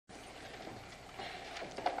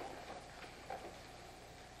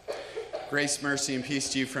Grace, mercy, and peace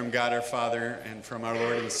to you from God our Father and from our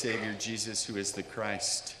Lord and Savior Jesus, who is the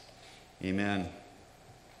Christ. Amen.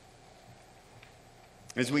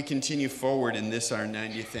 As we continue forward in this, our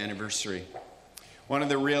 90th anniversary, one of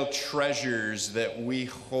the real treasures that we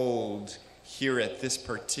hold here at this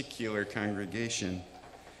particular congregation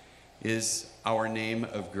is our name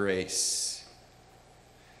of grace.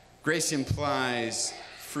 Grace implies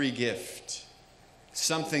free gift,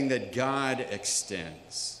 something that God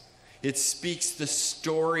extends. It speaks the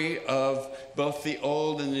story of both the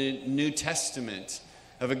Old and the New Testament,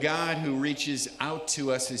 of a God who reaches out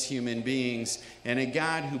to us as human beings, and a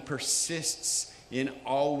God who persists in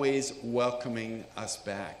always welcoming us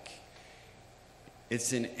back.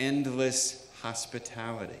 It's an endless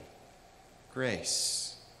hospitality.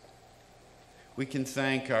 Grace. We can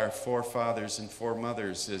thank our forefathers and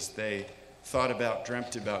foremothers as they thought about,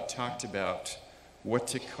 dreamt about, talked about what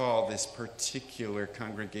to call this particular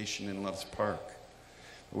congregation in Loves Park.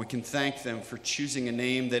 We can thank them for choosing a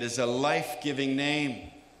name that is a life-giving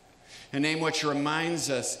name, a name which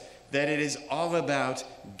reminds us that it is all about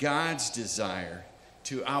God's desire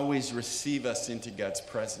to always receive us into God's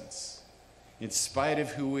presence, in spite of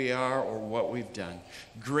who we are or what we've done.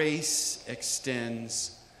 Grace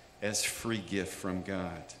extends as free gift from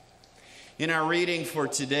God. In our reading for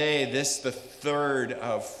today, this is the third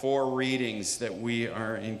of 4 readings that we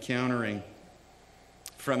are encountering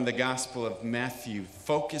from the Gospel of Matthew,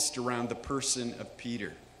 focused around the person of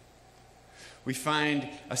Peter. We find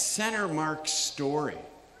a center-mark story,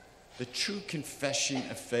 the true confession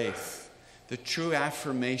of faith, the true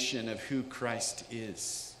affirmation of who Christ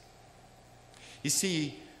is. You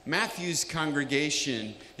see, Matthew's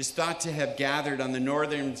congregation is thought to have gathered on the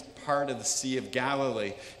northern part of the Sea of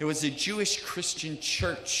Galilee. It was a Jewish Christian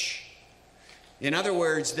church. In other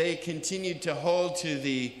words, they continued to hold to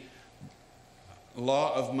the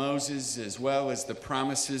law of Moses, as well as the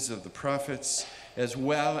promises of the prophets, as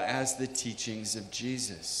well as the teachings of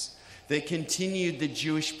Jesus. They continued the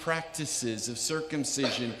Jewish practices of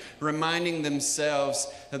circumcision, reminding themselves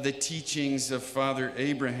of the teachings of Father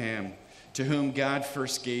Abraham, to whom God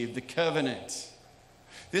first gave the covenant.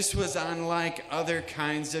 This was unlike other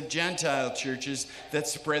kinds of Gentile churches that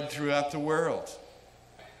spread throughout the world.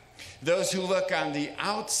 Those who look on the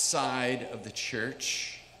outside of the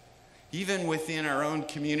church, even within our own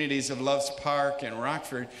communities of Loves Park and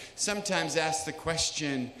Rockford, sometimes ask the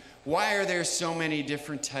question, why are there so many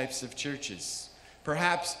different types of churches?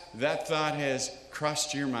 Perhaps that thought has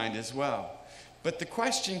crossed your mind as well. But the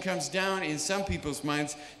question comes down in some people's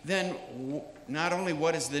minds, then not only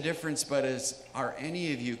what is the difference, but are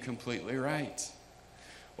any of you completely right?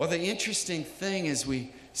 Well, the interesting thing is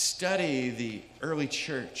we study the early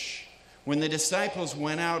church, when the disciples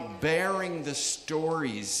went out bearing the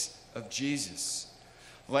stories of Jesus,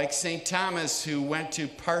 like St. Thomas, who went to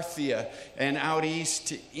Parthia and out east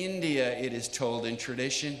to India, it is told in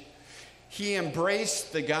tradition. He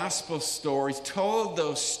embraced the gospel stories, told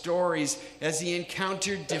those stories as he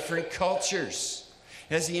encountered different cultures,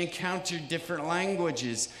 as he encountered different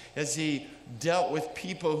languages, as he dealt with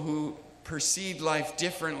people who perceived life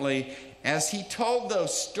differently. As he told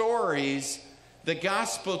those stories, the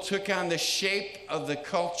gospel took on the shape of the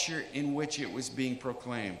culture in which it was being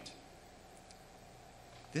proclaimed.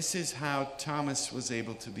 This is how Thomas was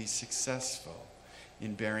able to be successful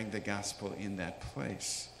in bearing the gospel in that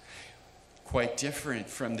place. Quite different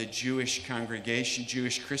from the Jewish congregation,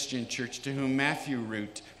 Jewish Christian church to whom Matthew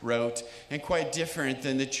wrote, and quite different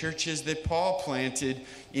than the churches that Paul planted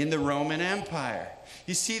in the Roman Empire.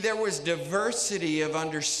 You see, there was diversity of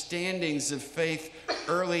understandings of faith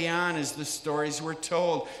early on as the stories were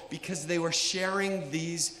told, because they were sharing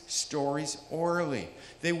these stories orally.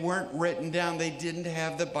 They weren't written down. They didn't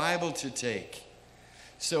have the Bible to take.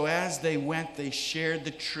 So as they went, they shared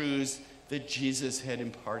the truths that Jesus had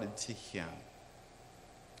imparted to him.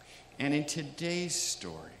 And in today's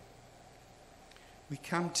story, we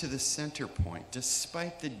come to the center point.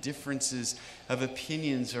 Despite the differences of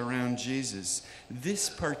opinions around Jesus, this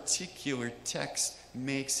particular text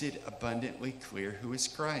makes it abundantly clear who is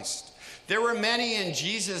Christ. There were many in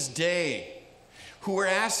Jesus' day who were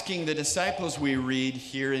asking the disciples, we read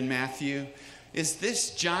here in Matthew, is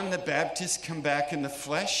this John the Baptist come back in the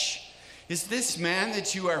flesh? Is this man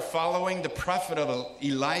that you are following the prophet of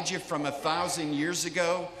Elijah from 1,000 years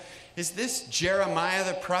ago? Is this Jeremiah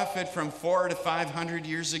the prophet from 400 to 500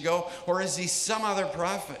 years ago? Or is he some other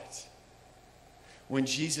prophet? When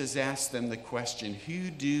Jesus asked them the question, who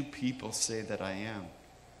do people say that I am?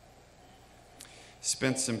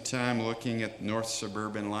 Spent some time looking at North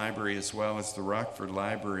Suburban Library as well as the Rockford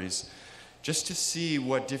Libraries just to see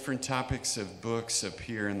what different topics of books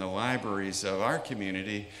appear in the libraries of our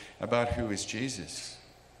community about who is Jesus.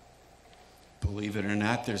 Believe it or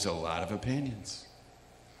not, there's a lot of opinions.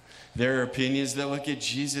 There are opinions that look at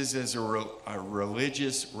Jesus as a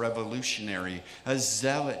religious revolutionary, a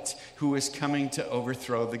zealot who is coming to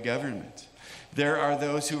overthrow the government. There are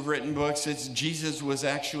those who've written books that Jesus was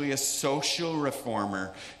actually a social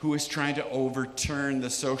reformer who was trying to overturn the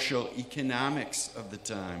social economics of the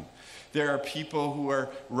time. There are people who are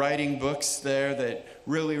writing books there that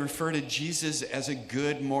really refer to Jesus as a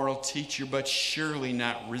good moral teacher, but surely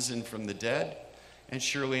not risen from the dead, and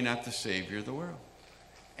surely not the Savior of the world,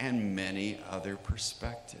 and many other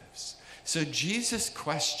perspectives. So Jesus'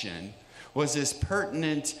 question was as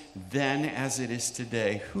pertinent then as it is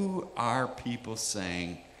today. Who are people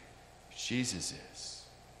saying Jesus is?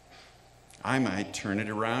 I might turn it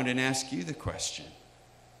around and ask you the question.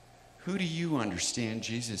 Who do you understand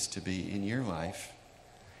Jesus to be in your life?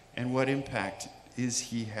 And what impact is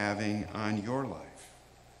he having on your life?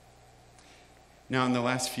 Now, in the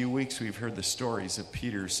last few weeks, we've heard the stories of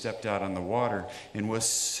Peter who stepped out on the water and was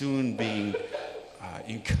soon being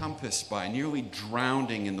encompassed by, nearly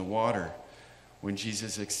drowning in the water when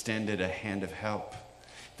Jesus extended a hand of help.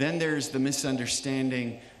 Then there's the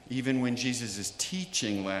misunderstanding, even when Jesus is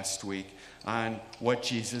teaching last week, on what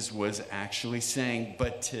Jesus was actually saying.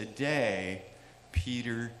 But today,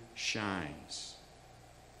 Peter shines.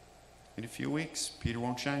 In a few weeks, Peter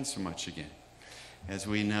won't shine so much again, as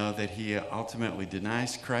we know that he ultimately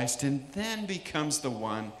denies Christ and then becomes the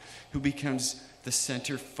one who becomes the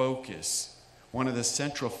center focus, one of the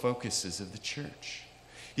central focuses of the church.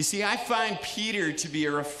 You see, I find Peter to be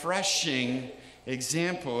a refreshing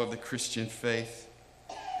example of the Christian faith,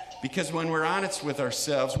 because when we're honest with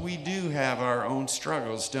ourselves, we do have our own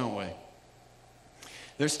struggles, don't we?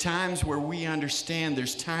 There's times where we understand.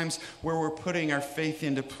 There's times where we're putting our faith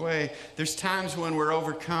into play. There's times when we're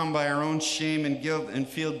overcome by our own shame and guilt and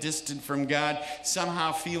feel distant from God,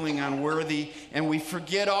 somehow feeling unworthy, and we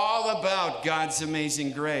forget all about God's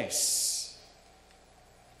amazing grace.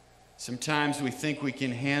 Sometimes we think we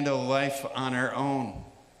can handle life on our own,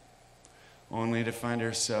 only to find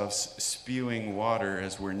ourselves spewing water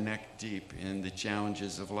as we're neck deep in the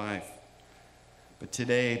challenges of life. But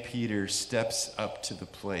today, Peter steps up to the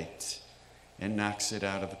plate and knocks it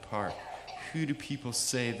out of the park. Who do people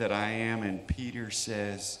say that I am? And Peter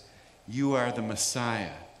says, you are the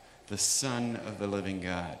Messiah, the Son of the living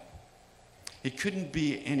God. It couldn't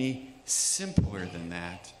be any simpler than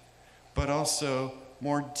that, but also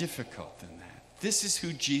more difficult than that. This is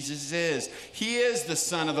who Jesus is. He is the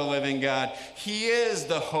Son of the living God. He is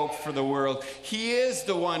the hope for the world. He is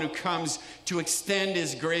the one who comes to extend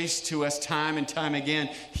his grace to us time and time again.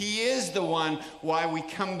 He is the one why we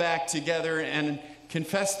come back together and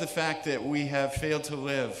confess the fact that we have failed to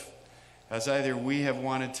live as either we have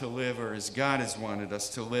wanted to live or as God has wanted us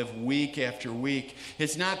to live week after week.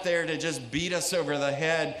 It's not there to just beat us over the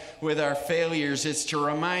head with our failures. It's to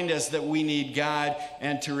remind us that we need God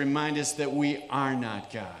and to remind us that we are not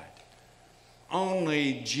God.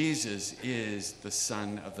 Only Jesus is the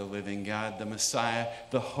Son of the living God, the Messiah,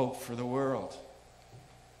 the hope for the world.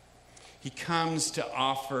 He comes to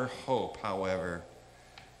offer hope, however,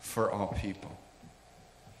 for all people.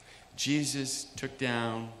 Jesus took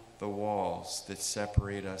down the walls that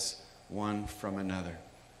separate us one from another.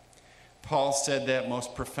 Paul said that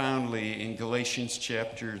most profoundly in Galatians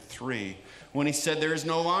chapter 3, when he said there is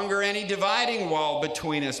no longer any dividing wall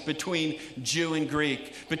between us, between Jew and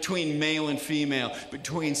Greek, between male and female,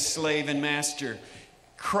 between slave and master.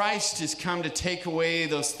 Christ has come to take away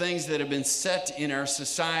those things that have been set in our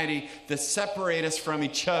society that separate us from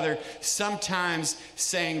each other, sometimes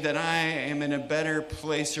saying that I am in a better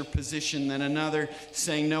place or position than another,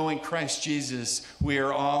 saying no, in Christ Jesus, we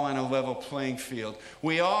are all on a level playing field.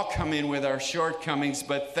 We all come in with our shortcomings,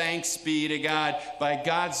 but thanks be to God, by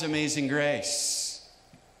God's amazing grace,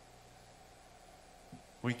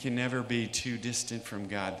 we can never be too distant from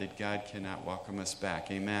God that God cannot welcome us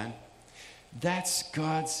back. Amen? That's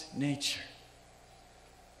God's nature.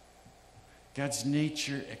 God's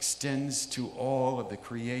nature extends to all of the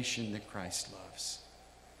creation that Christ loves.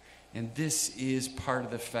 And this is part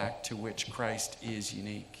of the fact to which Christ is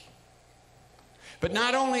unique. But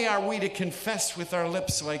not only are we to confess with our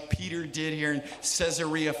lips like Peter did here in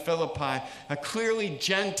Caesarea Philippi, a clearly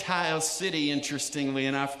Gentile city, interestingly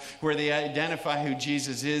enough, where they identify who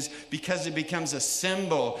Jesus is, because it becomes a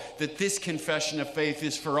symbol that this confession of faith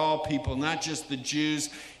is for all people, not just the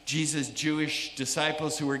Jews Jesus' Jewish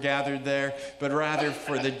disciples who were gathered there, but rather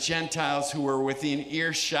for the Gentiles who were within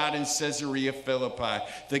earshot in Caesarea Philippi.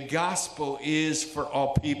 The gospel is for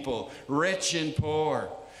all people, rich and poor,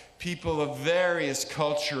 people of various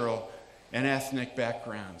cultural and ethnic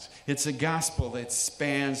backgrounds. It's a gospel that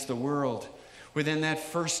spans the world. Within that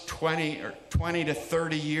first 20 to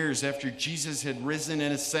 30 years after Jesus had risen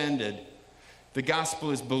and ascended, the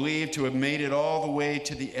gospel is believed to have made it all the way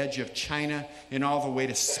to the edge of China and all the way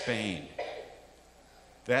to Spain.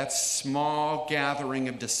 That small gathering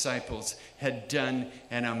of disciples had done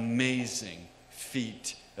an amazing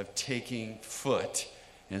feat of taking foot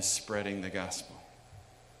and spreading the gospel.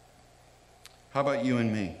 How about you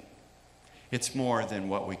and me? It's more than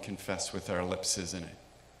what we confess with our lips, isn't it?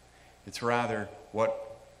 It's rather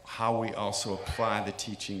how we also apply the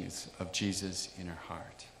teachings of Jesus in our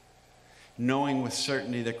heart. Knowing with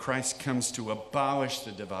certainty that Christ comes to abolish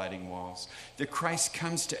the dividing walls, that Christ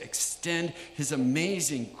comes to extend his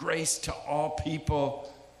amazing grace to all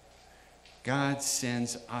people. God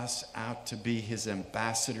sends us out to be his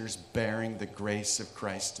ambassadors bearing the grace of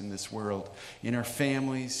Christ in this world, in our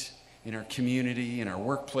families, in our community, in our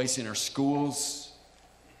workplace, in our schools,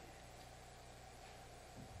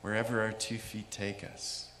 wherever our 2 feet take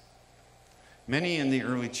us. Many in the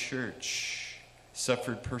early church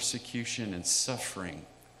suffered persecution and suffering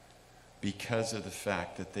because of the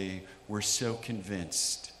fact that they were so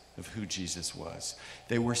convinced of who Jesus was.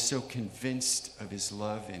 They were so convinced of his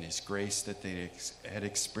love and his grace that they had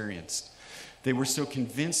experienced. They were so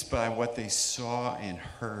convinced by what they saw and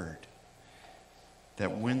heard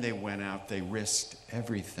that when they went out, they risked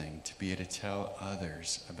everything to be able to tell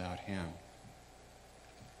others about him.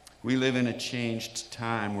 We live in a changed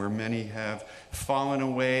time where many have fallen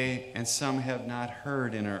away and some have not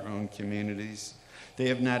heard in our own communities. They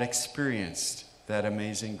have not experienced that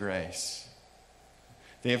amazing grace.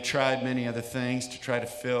 They have tried many other things to try to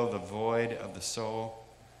fill the void of the soul,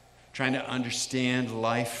 trying to understand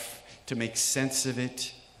life, to make sense of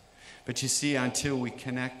it. But you see, until we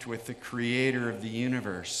connect with the creator of the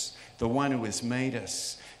universe, the one who has made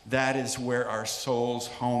us, that is where our soul's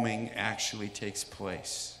homing actually takes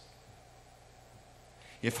place.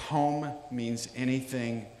 If home means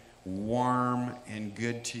anything warm and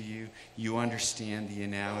good to you, you understand the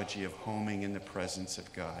analogy of homing in the presence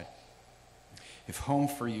of God. If home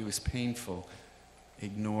for you is painful,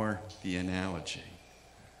 ignore the analogy.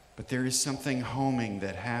 But there is something homing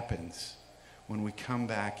that happens when we come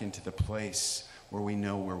back into the place where we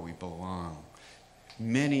know where we belong.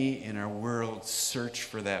 Many in our world search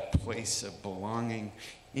for that place of belonging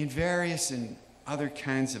in various and other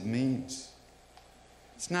kinds of means.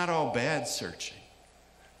 It's not all bad searching,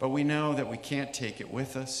 but we know that we can't take it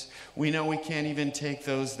with us. We know we can't even take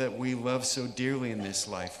those that we love so dearly in this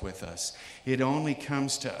life with us. It only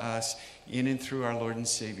comes to us in and through our Lord and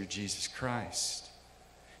Savior, Jesus Christ.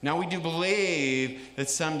 Now, we do believe that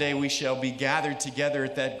someday we shall be gathered together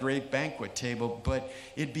at that great banquet table, but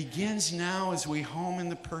it begins now as we home in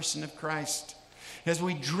the person of Christ, as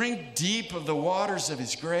we drink deep of the waters of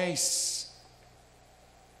his grace.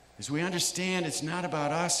 As we understand it's not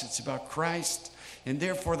about us, it's about Christ. And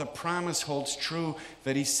therefore the promise holds true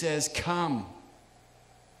that he says, come,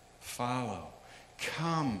 follow.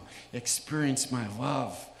 Come, experience my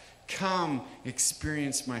love. Come,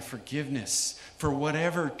 experience my forgiveness. For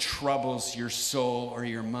whatever troubles your soul or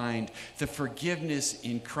your mind, the forgiveness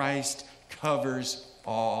in Christ covers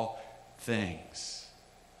all things.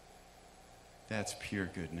 That's pure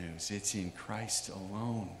good news. It's in Christ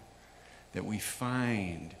alone that we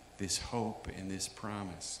find this hope and this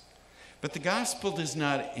promise. But the gospel does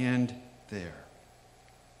not end there.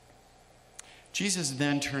 Jesus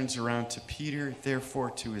then turns around to Peter,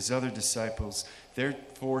 therefore to his other disciples,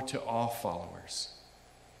 therefore to all followers.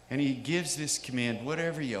 And he gives this command,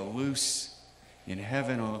 whatever you loose in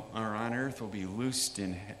heaven or on earth will be loosed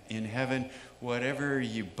in heaven. Whatever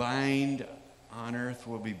you bind on earth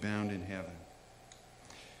will be bound in heaven.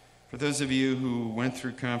 For those of you who went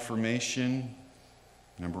through confirmation,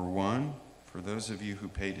 number 1. For those of you who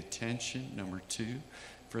paid attention, number 2.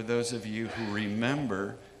 For those of you who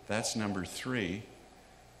remember, that's number 3.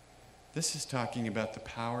 This is talking about the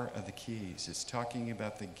power of the keys. It's talking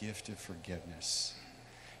about the gift of forgiveness.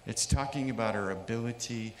 It's talking about our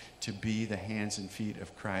ability to be the hands and feet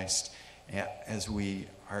of Christ as we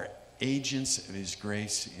are agents of his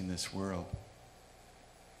grace in this world.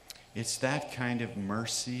 It's that kind of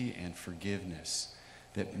mercy and forgiveness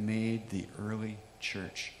that made the early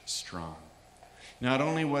church strong. Not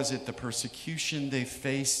only was it the persecution they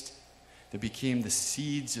faced They became the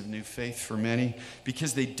seeds of new faith for many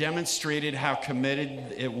because they demonstrated how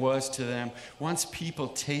committed it was to them once people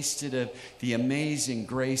tasted of the amazing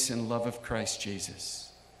grace and love of Christ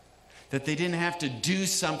Jesus. That they didn't have to do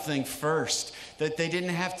something first. That they didn't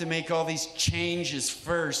have to make all these changes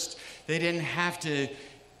first. They didn't have to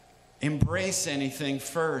embrace anything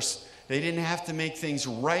first. They didn't have to make things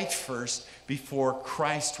right first before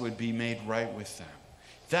Christ would be made right with them.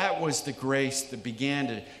 That was the grace that began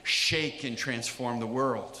to shake and transform the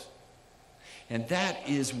world. And that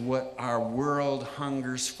is what our world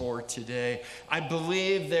hungers for today. I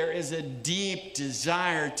believe there is a deep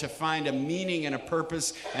desire to find a meaning and a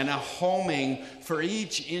purpose and a homing for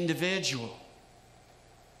each individual.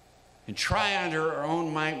 And try under our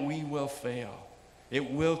own might, we will fail. It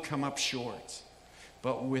will come up short.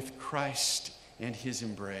 But with Christ and his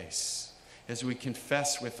embrace, as we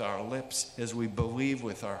confess with our lips, as we believe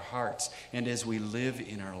with our hearts, and as we live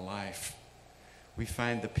in our life, we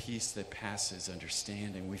find the peace that passes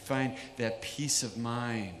understanding. We find that peace of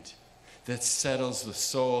mind that settles the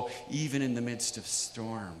soul even in the midst of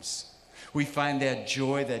storms. We find that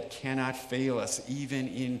joy that cannot fail us even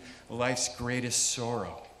in life's greatest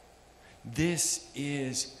sorrow. This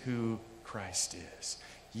is who Christ is.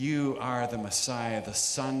 You are the Messiah, the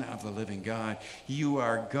Son of the living God. You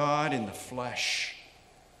are God in the flesh.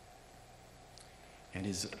 And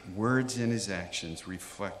his words and his actions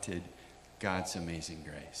reflected God's amazing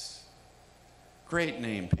grace. Great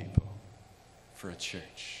name, people, for a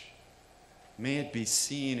church. May it be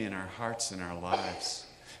seen in our hearts and our lives.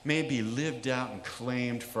 May it be lived out and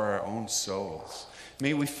claimed for our own souls.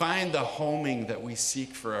 May we find the homing that we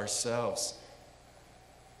seek for ourselves.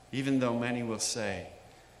 Even though many will say,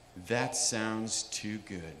 that sounds too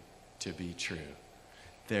good to be true.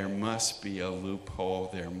 There must be a loophole.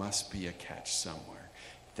 There must be a catch somewhere.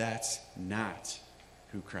 That's not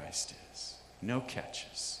who Christ is. No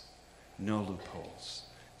catches, no loopholes,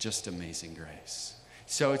 just amazing grace.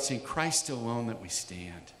 So it's in Christ alone that we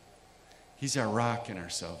stand. He's our rock and our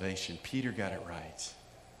salvation. Peter got it right.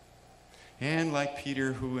 And like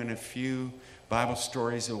Peter, who in a few Bible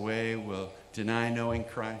stories away will deny knowing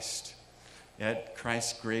Christ, at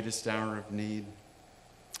Christ's greatest hour of need,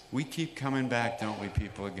 we keep coming back, don't we,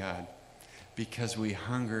 people of God? Because we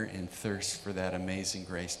hunger and thirst for that amazing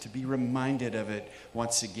grace, to be reminded of it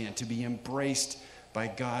once again, to be embraced by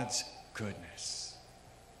God's goodness.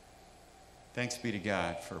 Thanks be to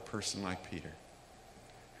God for a person like Peter,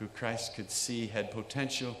 who Christ could see had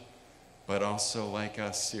potential, but also, like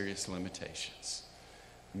us, serious limitations.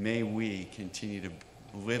 May we continue to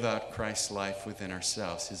live out Christ's life within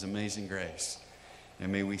ourselves, his amazing grace.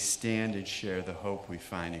 And may we stand and share the hope we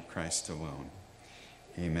find in Christ alone.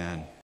 Amen.